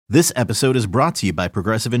This episode is brought to you by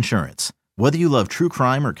Progressive Insurance. Whether you love true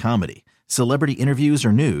crime or comedy, celebrity interviews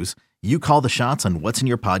or news, you call the shots on what's in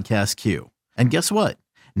your podcast queue. And guess what?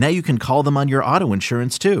 Now you can call them on your auto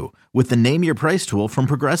insurance too with the Name Your Price tool from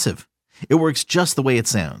Progressive. It works just the way it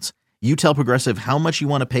sounds. You tell Progressive how much you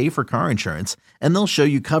want to pay for car insurance, and they'll show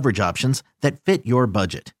you coverage options that fit your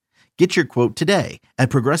budget. Get your quote today at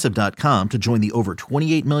Progressive.com to join the over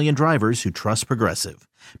 28 million drivers who trust Progressive.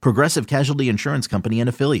 Progressive Casualty Insurance Company and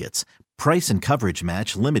Affiliates. Price and coverage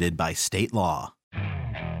match limited by state law.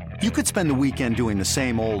 You could spend the weekend doing the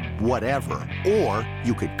same old whatever, or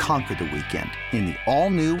you could conquer the weekend in the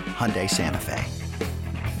all-new Hyundai Santa Fe.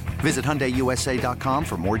 Visit HyundaiUSA.com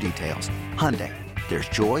for more details. Hyundai, there's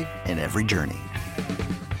joy in every journey.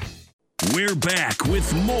 We're back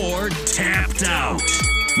with more Tapped Out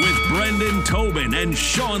with Brendan Tobin and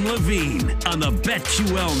Sean Levine on the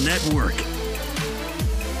BetQL Network.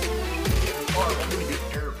 All right, we're going to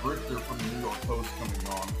get Eric Richter from the New York Post coming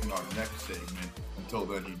on in our next segment. Until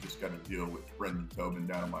then, you just got to deal with Brendan Tobin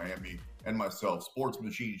down in Miami and myself, Sports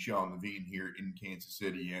Machine Sean Levine here in Kansas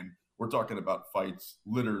City. And we're talking about fights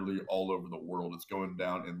literally all over the world. It's going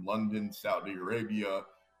down in London, Saudi Arabia,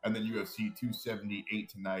 and then UFC 278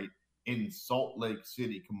 tonight in Salt Lake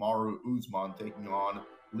City. Kamaru Usman taking on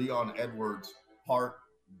Leon Edwards, part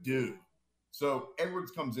 2. So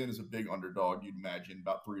Edwards comes in as a big underdog, you'd imagine,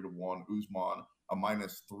 about 3-1. Usman a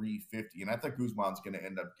minus 350. And I think Usman's going to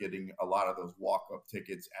end up getting a lot of those walk-up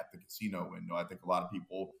tickets at the casino window. I think a lot of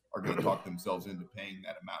people are going to talk themselves into paying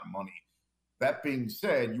that amount of money. That being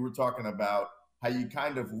said, you were talking about how you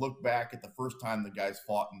kind of look back at the first time the guys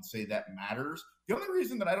fought and say that matters. The only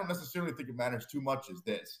reason that I don't necessarily think it matters too much is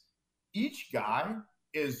this. Each guy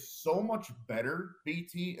is so much better,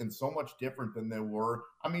 BT, and so much different than they were.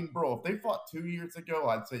 I mean, bro, if they fought 2 years ago,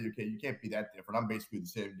 I'd say, okay, you can't be that different. I'm basically the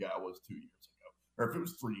same guy I was 2 years ago. Or if it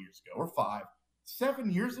was 3 years ago or 5.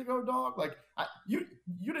 7 years ago, dog, like you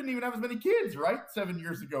didn't even have as many kids, right? 7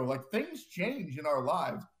 years ago. Like, things change in our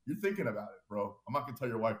lives. You're thinking about it, bro. I'm not going to tell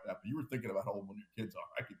your wife that, but you were thinking about how old one of your kids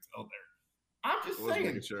are. I can tell there. I'm just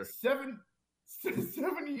saying, sure. 7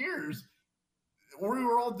 years. We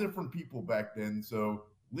were all different people back then. So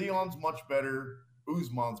Leon's much better.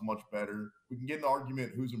 Usman's much better. We can get in the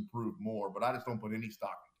argument who's improved more, but I just don't put any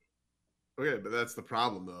stock into it. Okay, but that's the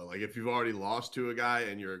problem, though. Like, if you've already lost to a guy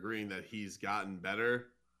and you're agreeing that he's gotten better,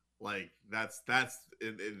 like, that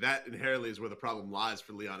inherently is where the problem lies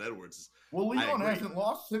for Leon Edwards. Well, Leon hasn't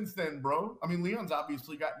lost since then, bro. I mean, Leon's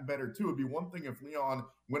obviously gotten better, too. It'd be one thing if Leon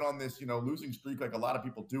went on this, losing streak like a lot of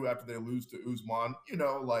people do after they lose to Usman.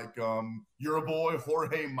 Like your boy,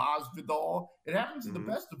 Jorge Masvidal. It happens to the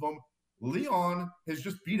best of them. Leon has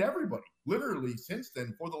just beat everybody, literally, since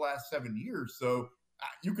then for the last 7 years. So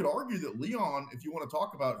you could argue that Leon, if you want to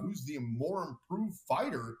talk about who's the more improved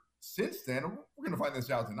fighter since then, we're going to find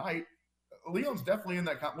this out tonight. Leon's definitely in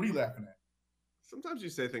that. What are you laughing at? Sometimes you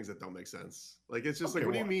say things that don't make sense. Like, it's just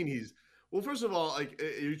what do you mean well, first of all, like,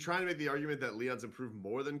 are you trying to make the argument that Leon's improved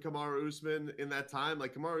more than Kamaru Usman in that time?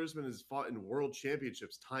 Like, Kamaru Usman has fought in world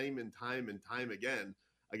championships time and time and time again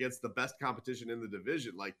against the best competition in the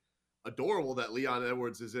division. Like, adorable that Leon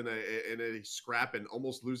Edwards is in a scrap and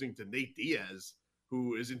almost losing to Nate Diaz,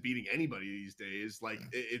 who isn't beating anybody these days. Like,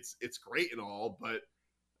 it's great and all, but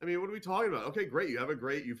I mean, what are we talking about? Okay, great.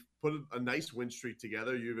 You've put a nice win streak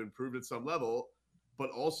together. You've improved at some level, but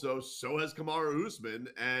also so has Kamaru Usman,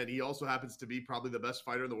 and he also happens to be probably the best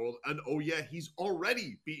fighter in the world. And oh yeah, he's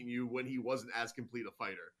already beaten you when he wasn't as complete a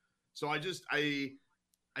fighter. So I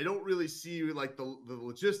don't really see like the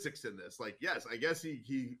logistics in this. Like, yes, I guess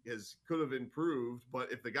he could have improved,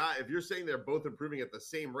 but if you're saying they're both improving at the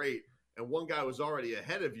same rate, and one guy was already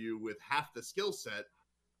ahead of you with half the skill set,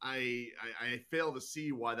 I fail to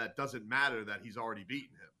see why that doesn't matter that he's already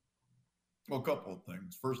beaten him. Well, a couple of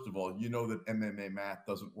things. First of all, you know that MMA math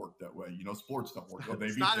doesn't work that way. Sports don't work.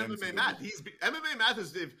 It's not MMA math. MMA math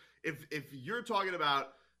is if you're talking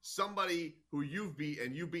about somebody who you've beat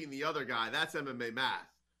and you've beaten the other guy, that's MMA math.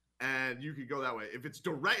 And you could go that way. If it's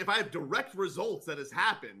direct, if I have direct results that has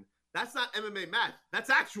happened, that's not MMA math. That's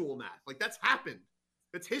actual math. Like, that's happened.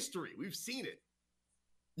 It's history. We've seen it.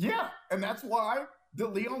 Yeah, and that's why the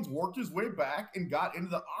Leon's worked his way back and got into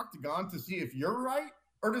the octagon to see if you're right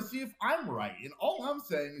or to see if I'm right. And all I'm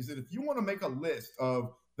saying is that if you want to make a list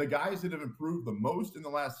of the guys that have improved the most in the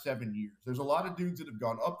last 7 years, there's a lot of dudes that have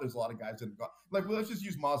gone up. There's a lot of guys that have gone – like, well, let's just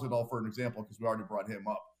use Masvidal for an example because we already brought him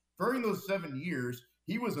up. During those 7 years,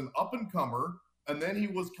 he was an up-and-comer, and then he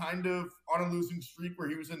was kind of on a losing streak where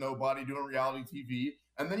he was a nobody doing reality TV.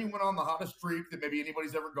 And then he went on the hottest streak that maybe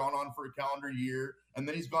anybody's ever gone on for a calendar year. And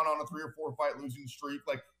then he's gone on a 3 or 4 fight losing streak.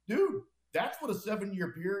 Like, dude, That's what a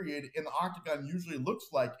 7-year period in the octagon usually looks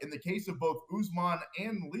like. In the case of both Usman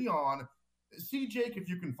and Leon, see, Jake, if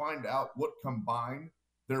you can find out what combined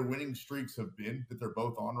their winning streaks have been that they're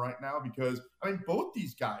both on right now, because I mean, both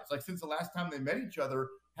these guys, like since the last time they met each other,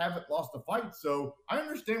 haven't lost a fight. So I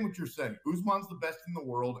understand what you're saying. Usman's the best in the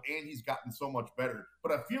world, and he's gotten so much better.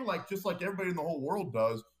 But I feel like just like everybody in the whole world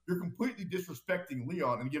does, you're completely disrespecting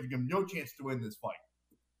Leon and giving him no chance to win this fight.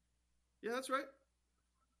 Yeah, that's right.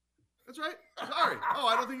 That's right. Sorry. Oh,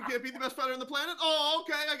 I don't think you can't beat the best fighter on the planet. Oh,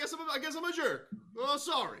 okay. I guess I'm a jerk. Oh,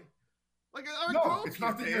 sorry. Like, no, it's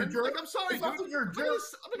not that you're a jerk. Like, I'm sorry, it's not dude. that you're a jerk.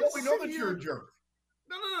 No, we know that you're a jerk.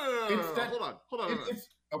 No. Hold on.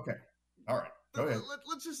 Okay. All right. Go ahead.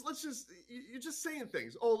 Let's just. You're just saying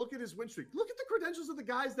things. Oh, look at his win streak. Look at the credentials of the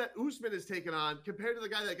guys that Usman has taken on compared to the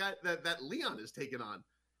guy that Leon has taken on.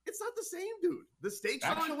 It's not the same, dude. The stakes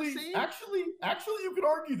aren't the same. Actually, you could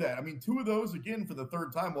argue that. I mean, two of those, again, for the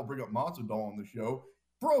third time, we'll bring up Masvidal on the show.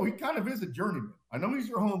 Bro, he kind of is a journeyman. I know he's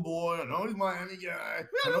your homeboy. I know he's Miami guy.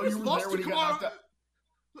 I know you were there when he got knocked out.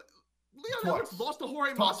 Leon Edwards lost to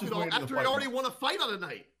Jorge Masvidal after he already won a fight on a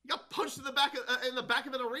night. He got punched in the back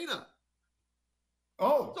of an arena.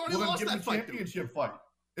 Oh, well then give him a championship fight.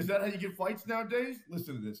 Is that how you get fights nowadays?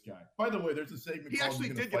 Listen to this guy. By the way, there's a segment. He actually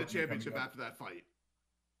did get a championship after that fight.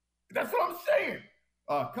 That's what I'm saying.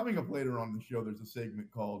 Coming up later on the show, there's a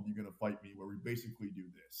segment called "You Gonna Fight Me," where we basically do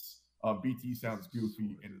this. BT sounds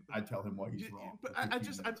goofy, and I tell him why he's wrong. But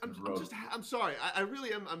I'm sorry. I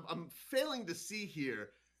really am. I'm failing to see here.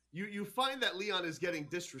 You find that Leon is getting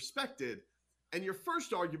disrespected, and your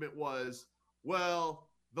first argument was, well,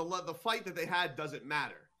 the fight that they had doesn't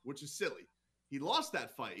matter, which is silly. He lost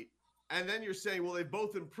that fight, and then you're saying, well, they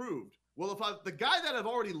both improved. Well, if the guy that I've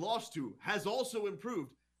already lost to has also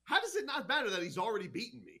improved, how does it not matter that he's already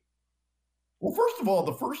beaten me? Well, first of all,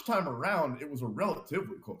 the first time around, it was a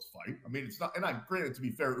relatively close fight. I mean, it's not, and granted, to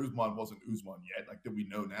be fair, Usman wasn't Usman yet, like that we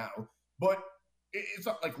know now. But it's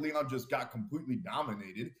not like Leon just got completely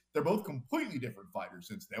dominated. They're both completely different fighters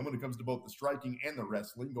since then when it comes to both the striking and the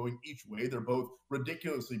wrestling going each way. They're both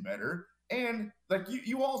ridiculously better. And like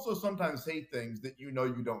you also sometimes say things that you know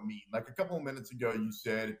you don't mean. Like a couple of minutes ago, you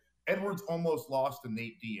said Edwards almost lost to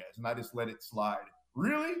Nate Diaz, and I just let it slide.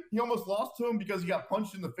 Really? He almost lost to him because he got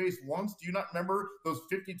punched in the face once? Do you not remember those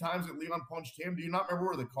 50 times that Leon punched him? Do you not remember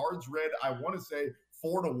where the cards read, I want to say,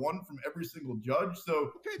 4-1 from every single judge?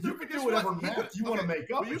 So you can do whatever math you want to make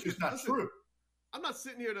up. It's just not true. I'm not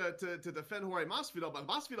sitting here to defend Jorge Masvidal, but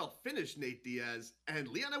Masvidal finished Nate Diaz, and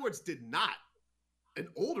Leon Edwards did not. An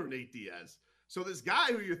older Nate Diaz. So this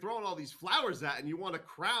guy who you're throwing all these flowers at and you want to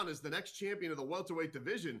crown as the next champion of the welterweight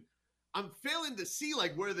division, I'm failing to see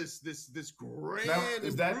like where this grand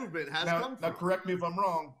improvement has come from. Now, correct me if I'm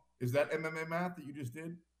wrong. Is that MMA math that you just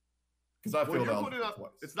did? Because I feel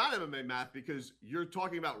twice. It's not MMA math because you're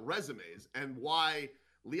talking about resumes and why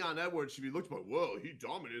Leon Edwards should be looked at. Whoa, he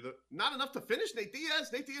dominated. Not enough to finish Nate Diaz.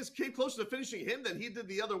 Nate Diaz came closer to finishing him than he did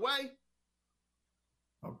the other way.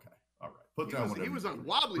 Okay. All right. He was on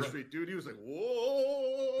wobbly street, dude. He was like,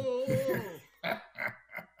 whoa. It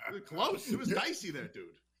was close. It was dicey there, dude.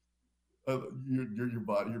 Your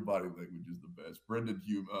body language is the best. Brendan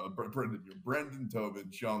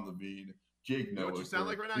Tobin, Sean Levine, Jake Noah. What you sound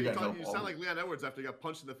like right now? You sound like Leon Edwards after he got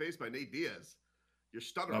punched in the face by Nate Diaz. You're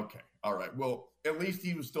stuttering. Okay, all right. Well, at least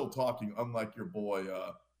he was still talking, unlike your boy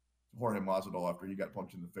Jorge Masvidal after he got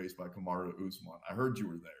punched in the face by Kamaru Usman. I heard you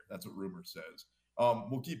were there. That's what rumor says.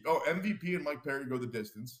 We'll keep. MVP and Mike Perry go the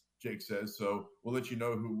distance. Jake says so. We'll let you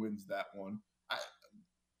know who wins that one.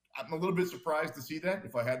 I'm a little bit surprised to see that.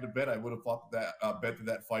 If I had to bet, I would have thought that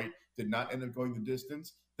that fight did not end up going the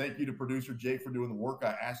distance. Thank you to producer Jake for doing the work.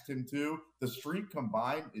 I asked him to. The streak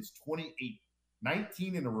combined is 28,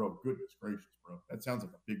 19 in a row. Goodness gracious, bro. That sounds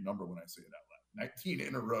like a big number when I say it out loud. 19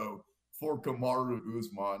 in a row for Kamaru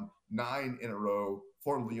Usman, 9 in a row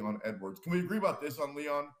for Leon Edwards. Can we agree about this on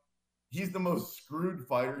Leon? He's the most screwed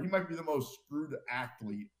fighter. He might be the most screwed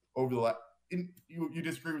athlete over the last. You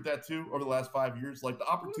disagree with that too? Over the last 5 years, like the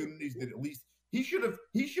opportunities that at least he should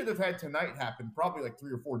have had tonight happen probably like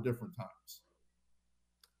 3 or 4 different times.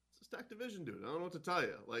 It's a stacked division, dude. I don't know what to tell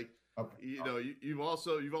you. Like, okay. You've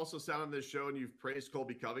also sat on this show and you've praised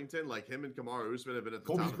Colby Covington. Like him and Kamaru Usman have been at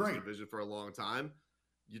the top of this division for a long time.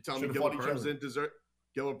 You tell me Gilbert Burns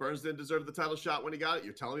didn't deserve the title shot when he got it.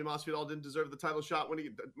 You're telling me Masvidal didn't deserve the title shot when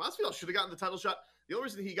Masvidal should have gotten the title shot. The only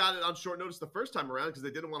reason he got it on short notice the first time around because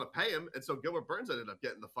they didn't want to pay him, and so Gilbert Burns ended up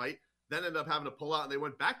getting the fight, then ended up having to pull out, and they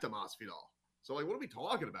went back to Masvidal. So, like, what are we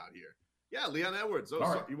talking about here? Yeah, Leon Edwards.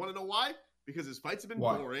 Right. You want to know why? Because his fights have been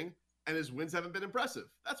boring, and his wins haven't been impressive.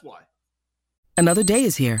 That's why. Another day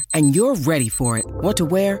is here, and you're ready for it. What to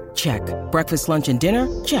wear? Check. Breakfast, lunch, and dinner?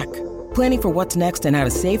 Check. Planning for what's next and how to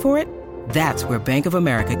save for it? That's where Bank of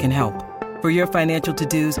America can help. For your financial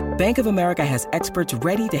to-dos, Bank of America has experts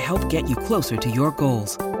ready to help get you closer to your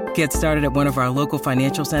goals. Get started at one of our local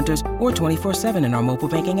financial centers or 24/7 in our mobile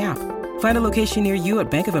banking app. Find a location near you at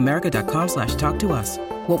bankofamerica.com/talktous.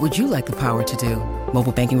 What would you like the power to do?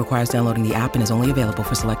 Mobile banking requires downloading the app and is only available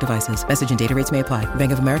for select devices. Message and data rates may apply.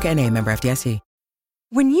 Bank of America N.A., member FDIC.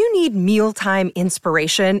 When you need mealtime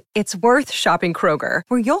inspiration, it's worth shopping Kroger,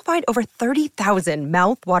 where you'll find over 30,000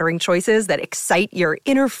 mouth-watering choices that excite your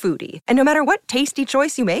inner foodie. And no matter what tasty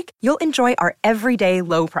choice you make, you'll enjoy our everyday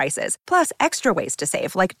low prices, plus extra ways to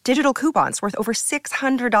save, like digital coupons worth over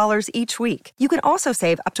 $600 each week. You can also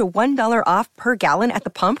save up to $1 off per gallon at the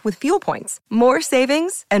pump with fuel points. More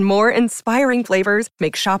savings and more inspiring flavors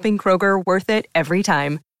make shopping Kroger worth it every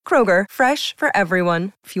time. Kroger, fresh for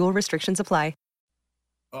everyone. Fuel restrictions apply.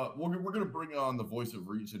 We're going to bring on the voice of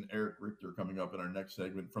reason, Eric Richter, coming up in our next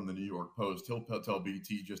segment from the New York Post. He'll tell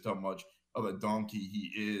BT just how much of a donkey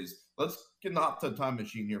he is. Let's get in the hot tub time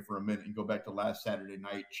machine here for a minute and go back to last Saturday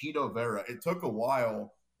night. Chito Vera, it took a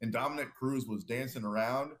while, and Dominic Cruz was dancing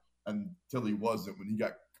around until he wasn't, when he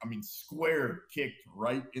got, square kicked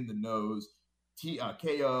right in the nose.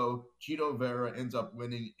 KO. Chito Vera ends up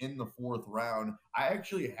winning in the fourth round. I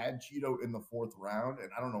actually had Chito in the fourth round, and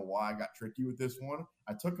I don't know why I got tricky with this one.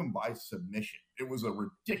 I took him by submission. It was a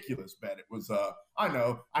ridiculous bet. It was,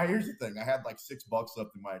 here's the thing. I had like $6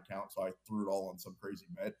 left in my account, so I threw it all on some crazy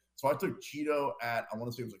bet. So I took Chito at, I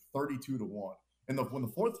want to say it was like 32-1. And when the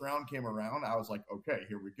fourth round came around, I was like, okay,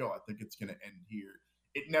 here we go. I think it's going to end here.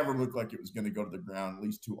 It never looked like it was going to go to the ground, at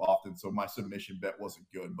least too often, so my submission bet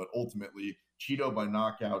wasn't good. But ultimately, Chito by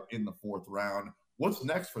knockout in the fourth round. What's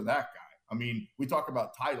next for that guy? We talk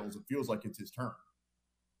about titles. It feels like it's his turn.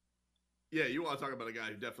 Yeah, you want to talk about a guy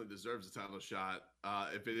who definitely deserves a title shot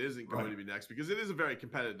if it isn't going to be next, because it is a very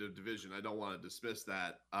competitive division. I don't want to dismiss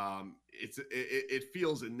that. It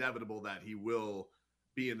feels inevitable that he will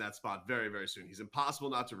be in that spot very, very soon. He's impossible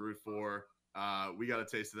not to root for. We got a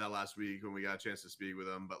taste of that last week when we got a chance to speak with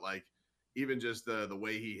him, but even just the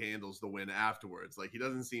way he handles the win afterwards, he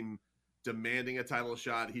doesn't seem demanding a title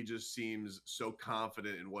shot. He just seems so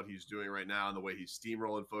confident in what he's doing right now and the way he's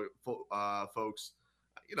steamrolling folks.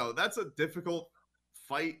 That's a difficult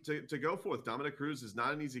fight to go for. Dominic Cruz is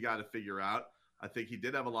not an easy guy to figure out. I think he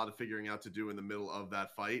did have a lot of figuring out to do in the middle of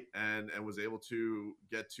that fight and was able to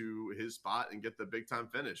get to his spot and get the big time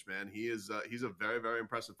finish, man. He's a very, very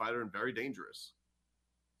impressive fighter and very dangerous.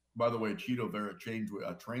 By the way, Chito Vera trains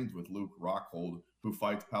with Luke Rockhold, who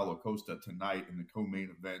fights Paulo Costa tonight in the co-main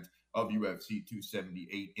event of UFC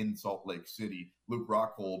 278 in Salt Lake City. Luke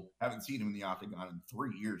Rockhold, haven't seen him in the octagon in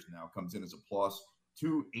 3 years now, comes in as a plus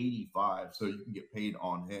 285, so you can get paid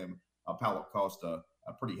on him. Paulo Costa,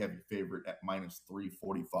 a pretty heavy favorite at minus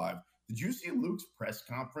 345. Did you see Luke's press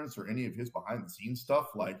conference or any of his behind-the-scenes stuff?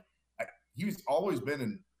 He's always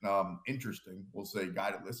been an interesting, we'll say,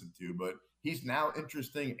 guy to listen to, but he's now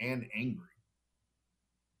interesting and angry.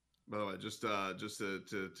 By the way, just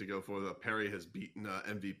to go for the Perry has beaten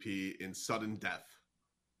MVP in sudden death,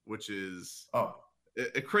 which is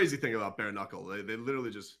a crazy thing about bare knuckle. They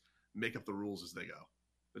literally just make up the rules as they go.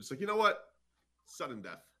 They're just like, you know what? Sudden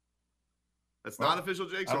death. That's not official,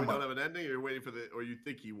 Jake, so we don't have an ending, or you're waiting for or you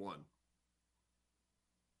think he won.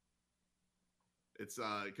 It's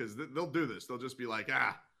because they'll do this. They'll just be like,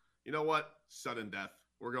 you know what? Sudden death.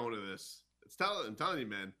 We're going to this. I'm telling you,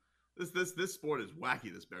 man, this sport is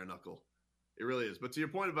wacky, this bare knuckle. It really is. But to your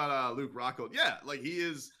point about Luke Rockhold, yeah,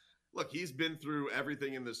 he's been through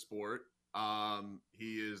everything in this sport.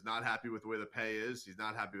 He is not happy with the way the pay is. He's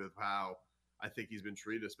not happy with how I think he's been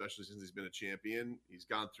treated, especially since he's been a champion. He's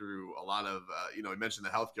gone through a lot of, he mentioned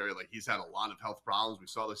the healthcare. He's had a lot of health problems. We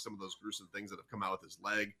saw some of those gruesome things that have come out with his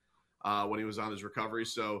leg when he was on his recovery.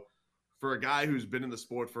 So for a guy who's been in the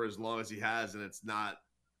sport for as long as he has, and it's not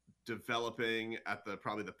developing at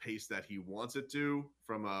probably the pace that he wants it to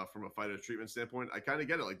from a fighter treatment standpoint, I kind of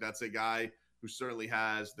get it. That's a guy who certainly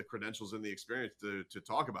has the credentials and the experience to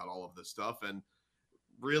talk about all of this stuff. And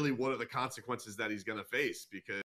really, what are the consequences that he's going to face? Because